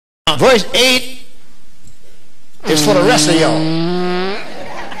verse 8 is for the rest of y'all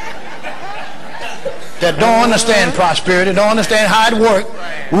that don't understand prosperity, don't understand how it works.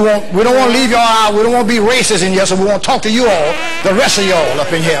 We don't want to leave y'all out. We don't want to be racist in here, so we want to talk to you all, the rest of y'all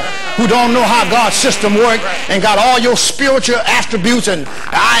up in here, who don't know how God's system works and got all your spiritual attributes and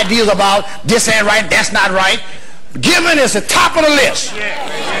ideas about this ain't right, that's not right. Giving is the top of the list.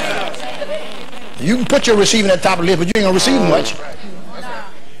 You can put your receiving at the top of the list, but you ain't going to receive much.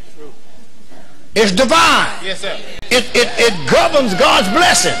 It's divine. Yes, sir. It governs God's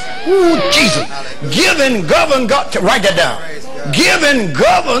blessing. Ooh, Jesus. Giving governs God. Write that down. Giving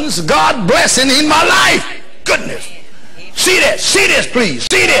governs God's blessing in my life. Goodness. See this. See this, please.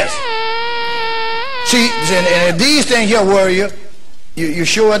 See this. See, and if these things here worry you, you're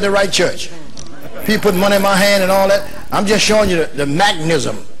sure at the right church. People put money in my hand and all that. I'm just showing you the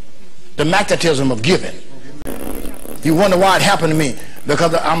magnetism of giving. You wonder why it happened to me.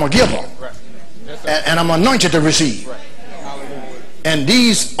 Because I'm a giver. And I'm anointed to receive. And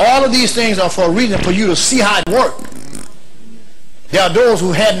all of these things are for a reason, for you to see how it works. There are those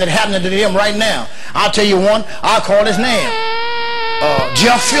who hadn't it happening to them right now. I'll tell you one. I'll call his name.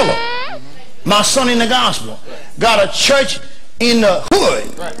 Jeff Phillip, my son in the gospel, got a church in the hood.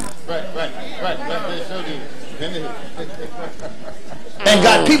 And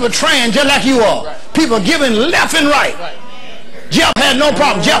got people trained just like you are. People giving left and right. Jeff had no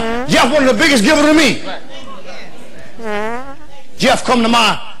problem. Jeff one of the biggest givers to me. Jeff come to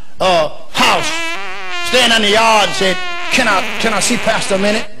my house, stand in the yard and said, can I see Pastor a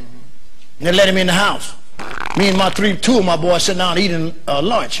minute? And they let him in the house. Me and two of my boys sitting down eating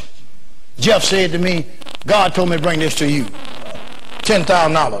lunch. Jeff said to me, God told me to bring this to you.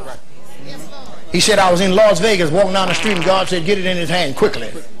 $10,000. He said I was in Las Vegas walking down the street and God said get it in his hand quickly.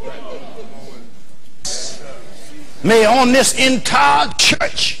 May on this entire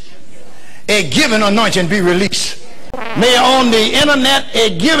church a giving anointing be released. May on the internet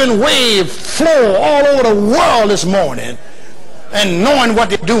a giving wave flow all over the world this morning, and knowing what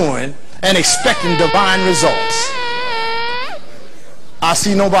they're doing and expecting divine results. I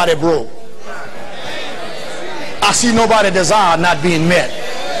see nobody broke. I see nobody desire not being met.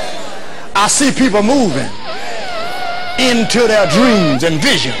 I see people moving into their dreams and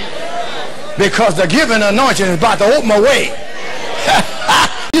vision. Because the giving anointing is about to open a way.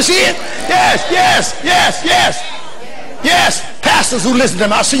 You see it? Yes, yes, yes, yes. Yes, pastors who listen to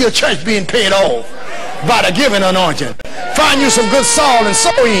them, I see your church being paid off by the giving anointing. Find you some good soil and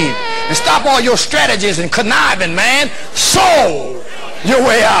sow in. And stop all your strategies and conniving, man. Sow your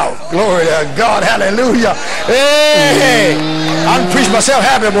way out. Glory to God. Hallelujah. Hey, I preach myself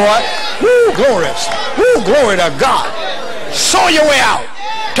happy, boy. Woo, glorious. Woo, glory to God. Sow your way out.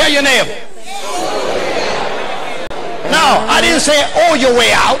 Tell your neighbor. No, I didn't say owe your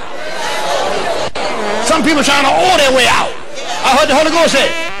way out. Some people trying to owe their way out. I heard the Holy Ghost say,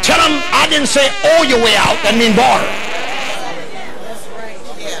 tell them I didn't say owe your way out. That means borrow.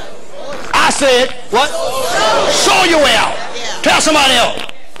 I said, what? Sow your way out. Tell somebody else.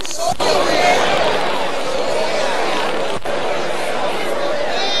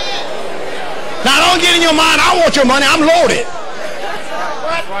 Now don't get in your mind, I want your money, I'm loaded.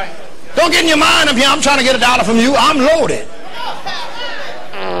 Don't get in your mind up here, I'm trying to get $1 from you. I'm loaded.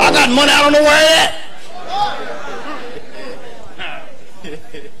 I got money, I don't know where it at.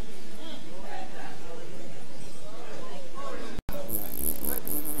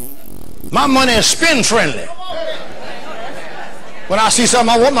 My money is spend friendly. When I see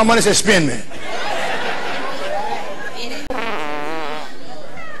something I want, my money says spend me.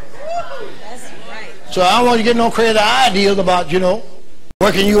 So I don't want you to get no crazy ideas about,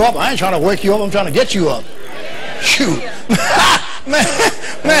 working you up. I ain't trying to work you up, I'm trying to get you up. Shoot.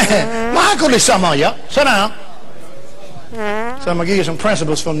 man, my uncle is something on you. Sit down. So I'm going to give you some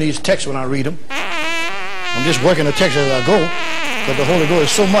principles from these texts when I read them. I'm just working the text as I go, but the Holy Ghost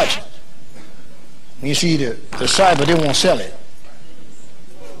is so much. You see, the cyber, they won't sell it.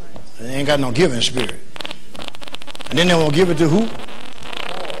 They ain't got no giving spirit. And then they won't give it to who?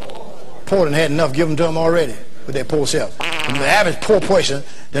 Poor and had enough given to them already with their poor self. And the average poor person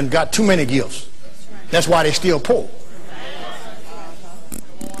then got too many gifts. That's why they're still poor.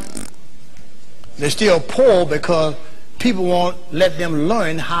 They're still poor because people won't let them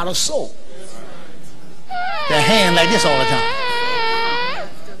learn how to sow. Their hand like this all the time.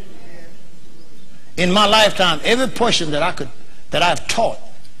 In my lifetime, every person that I've taught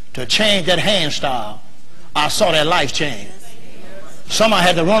to change that hand style, I saw their life change. Some I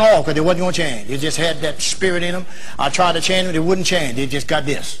had to run off because they wasn't going to change. They just had that spirit in them. I tried to change them, they wouldn't change. They just got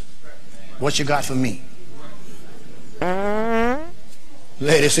this. What you got for me?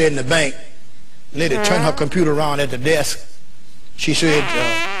 Lady said in the bank, lady turned her computer around at the desk. She said,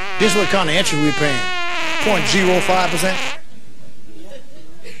 this is what kind of interest we're paying. 0.05%.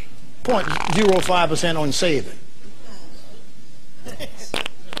 0.05% on saving.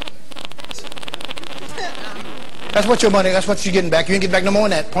 That's what your money, that's what you're getting back. You ain't getting back no more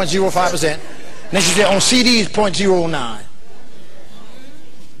than that, 0.05%. Then she said on CDs, 0.09.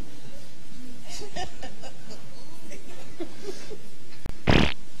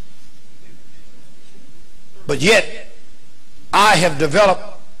 But yet, I have developed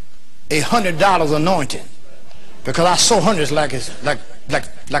 $100 anointing because I sow hundreds like it's like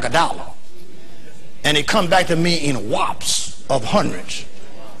a dollar, and it come back to me in whops of hundreds,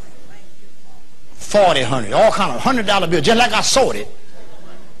 40, 100, all kind of $100 bills, just like I sowed it.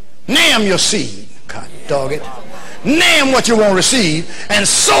 Name your seed, God dog it. Name what you want to receive and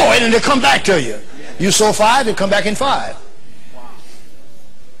sow it, and it'll come back to you. You sow 5, it'll come back in 5.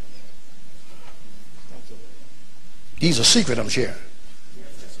 These are secret I'm sharing.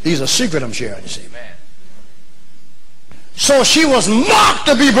 These are secret I'm sharing, you see. So she was marked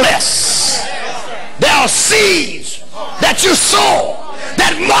to be blessed. There are seeds that you sow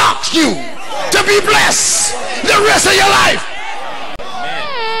that marks you to be blessed the rest of your life.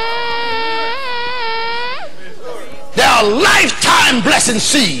 There are lifetime blessing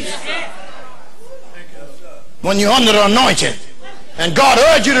seeds. When you're under the anointing and God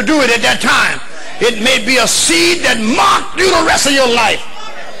urged you to do it at that time, it may be a seed that marked you the rest of your life.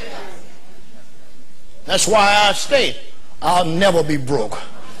 That's why I state, I'll never be broke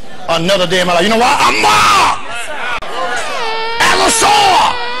another day in my life. You know why? I'm marked as a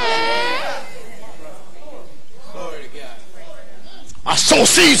sower. I sow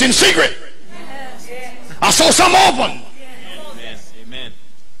seeds in secret. I sow some open.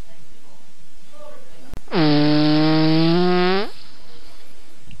 Amen.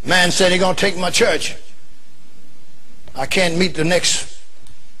 Man said he's going to take my church. I can't meet the next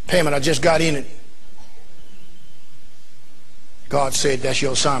payment. I just got in it. God said, that's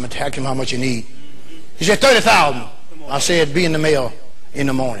your assignment. Ask him how much you need. He said, 30,000. I said, be in the mail in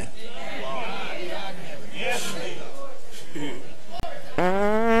the morning.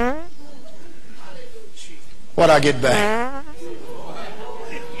 What I get back?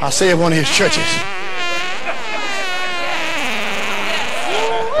 I said one of his churches.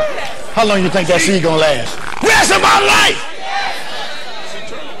 How long you think that seed gonna last? Rest of my life.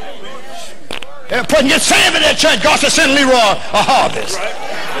 If a person gets saved in that church, God should send Leroy a harvest.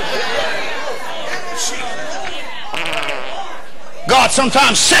 God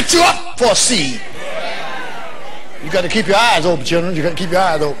sometimes sets you up for a seed. You got to keep your eyes open, children. You got to keep your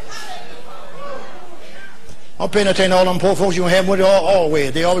eyes open. I'm paying attention to all them poor folks. You gonna have them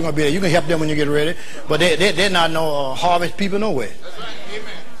always. They always gonna be there. You can help them when you get ready, but they're not no harvest people nowhere. That's right. Amen.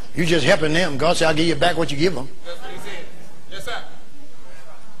 You just helping them. God said, I'll give you back what you give them. That's what he said. Yes, sir.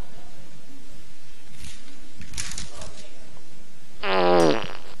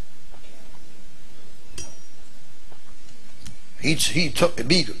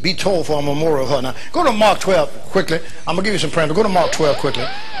 Be told for a memorial of her. Now, go to Mark 12 quickly. I'm going to give you some prayer, but go to Mark 12 quickly.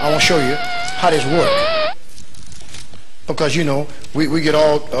 I want to show you how this works. Because, you know, we get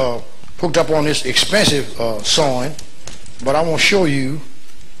all hooked up on this expensive sewing, but I want to show you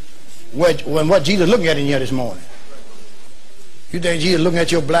what Jesus is looking at in here this morning. You think Jesus looking at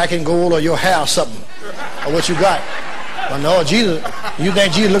your black and gold or your hair or something, or what you got? Well, no, Jesus, you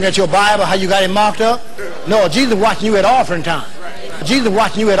think Jesus looking at your Bible, how you got it marked up? No, Jesus watching you at offering time. Jesus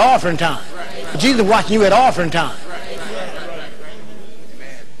watching you at offering time. Jesus watching you at offering time.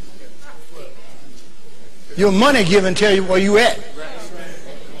 Your money giving tell you where you at.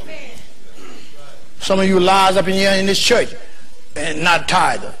 Some of you lies up in here in this church and not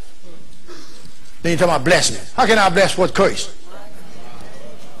tither. Then you talking about blessing. How can I bless what's cursed?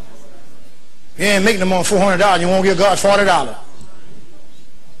 You ain't making no more than $400. You won't give God $40.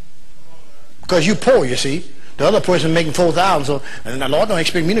 Because you poor, you see. The other person making $4,000. So, and the Lord don't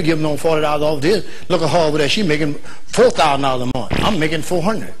expect me to give him no $40 off this. Look at her over there. She's making $4,000 a month. I'm making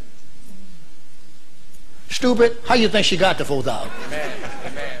 $400. Stupid. How you think she got the $4,000? Amen.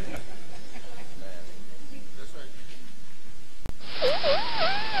 Amen.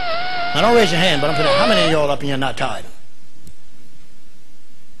 Now don't raise your hand, but I'm saying, how many of y'all up in here not tithing?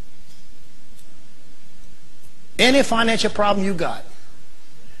 Any financial problem you got,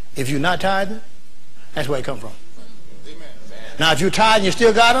 if you're not tithing, that's where it come from. Amen. Now, if you're tithing, you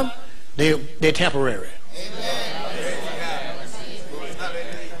still got them, they're temporary. Amen.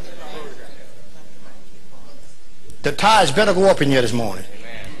 The tithes better go up in here this morning,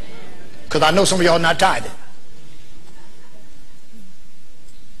 because I know some of y'all not tithing.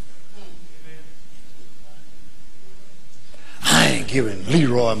 giving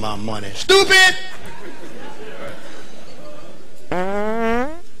Leroy my money. Stupid!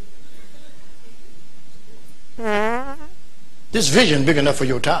 This vision big enough for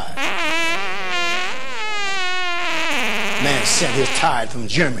your tithe. Man sent his tithe from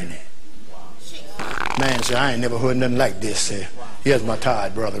Germany. Man said, I ain't never heard nothing like this. Said, here's my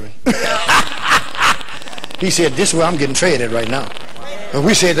tithe, brethren. He said, this is where I'm getting traded right now. But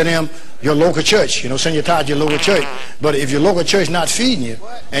we said to them, your local church, send your tithe to your local church. But if your local church not feeding you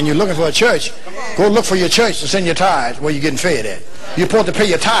and you're looking for a church, go look for your church to send your tithe where you're getting fed at. You're supposed to pay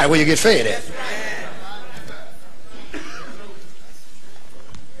your tithe where you get fed at.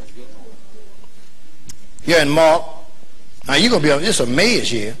 Here in Mark, now you're going to be, it's a maze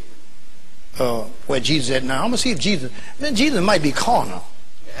here where Jesus is at now. I'm going to see if Jesus might be carnal.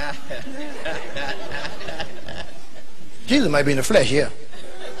 Jesus might be in the flesh here.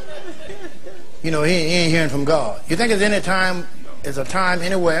 He ain't hearing from God. You think there's any time, there's a time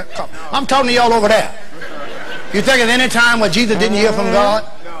anywhere? I'm talking to y'all over there. You think there's any time where Jesus didn't hear from God?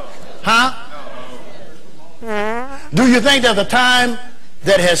 Huh? Do you think there's a time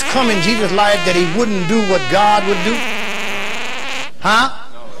that has come in Jesus' life that he wouldn't do what God would do? Huh?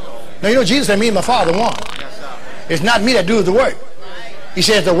 Now Jesus said, me and my Father one. It's not me that does the work. He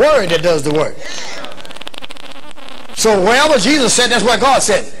says the word that does the work. So wherever Jesus said, that's where God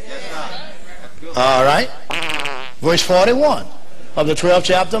said it. All right. Verse 41 of the 12th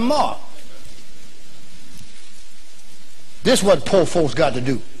chapter of Mark. This is what poor folks got to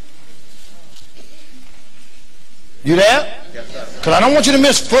do. You there? Because I don't want you to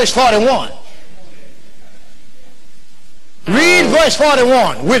miss verse 41. Read verse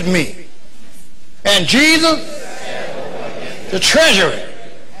 41 with me. And Jesus, the treasury,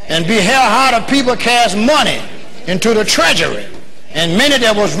 and beheld how the people cast money into the treasury, and many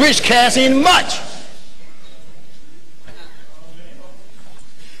that was rich cast in much.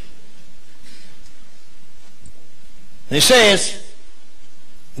 And he says,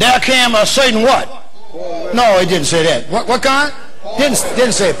 there came a certain what? No, it didn't say that. What kind?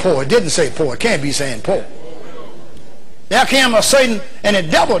 Didn't say poor. It didn't say poor. It can't be saying poor. There came a certain, and it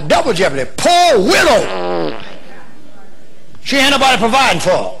double jeopardy, poor widow. She ain't nobody providing for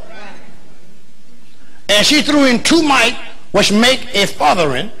her. And she threw in 2 mite, which make a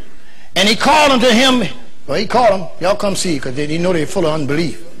fathering, and he called unto him. Well, he called them, y'all come see, because he know they're full of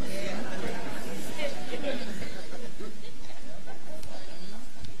unbelief.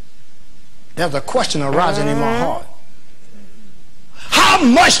 There's a question arising in my heart. How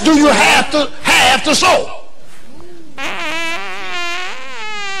much do you have to sow?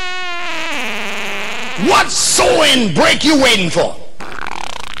 What sowing break you waiting for?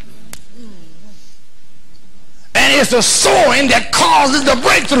 And it's the sowing that causes the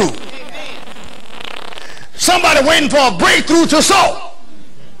breakthrough. Somebody waiting for a breakthrough to sow.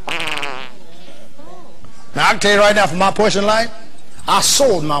 Now I can tell you right now, from my personal life, I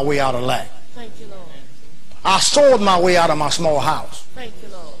sold my way out of lack. Thank you, Lord. I sold my way out of my small house. Thank you,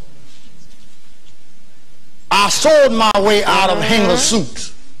 Lord. I sold my way out of hanger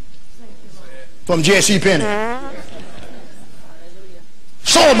suits from J.C. Penney.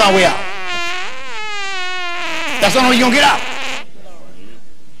 Sold my way out. That's the only way you're going to get out.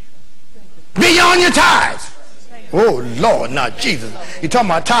 Beyond your tithes. Oh, Lord, not Jesus. You're talking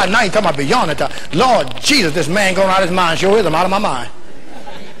about tithe, now you're talking about beyond the tithe. Lord Jesus, this man going out of his mind. Sure is, I'm out of my mind.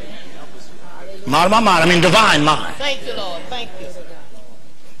 I'm out of my mind. I mean divine mind. Thank you, Lord. Thank you.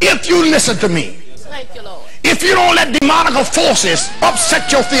 If you listen to me, Thank you, Lord. if you don't let demonic forces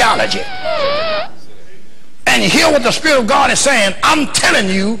upset your theology and hear what the Spirit of God is saying, I'm telling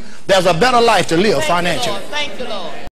you, there's a better life to live financially. Thank you, Lord.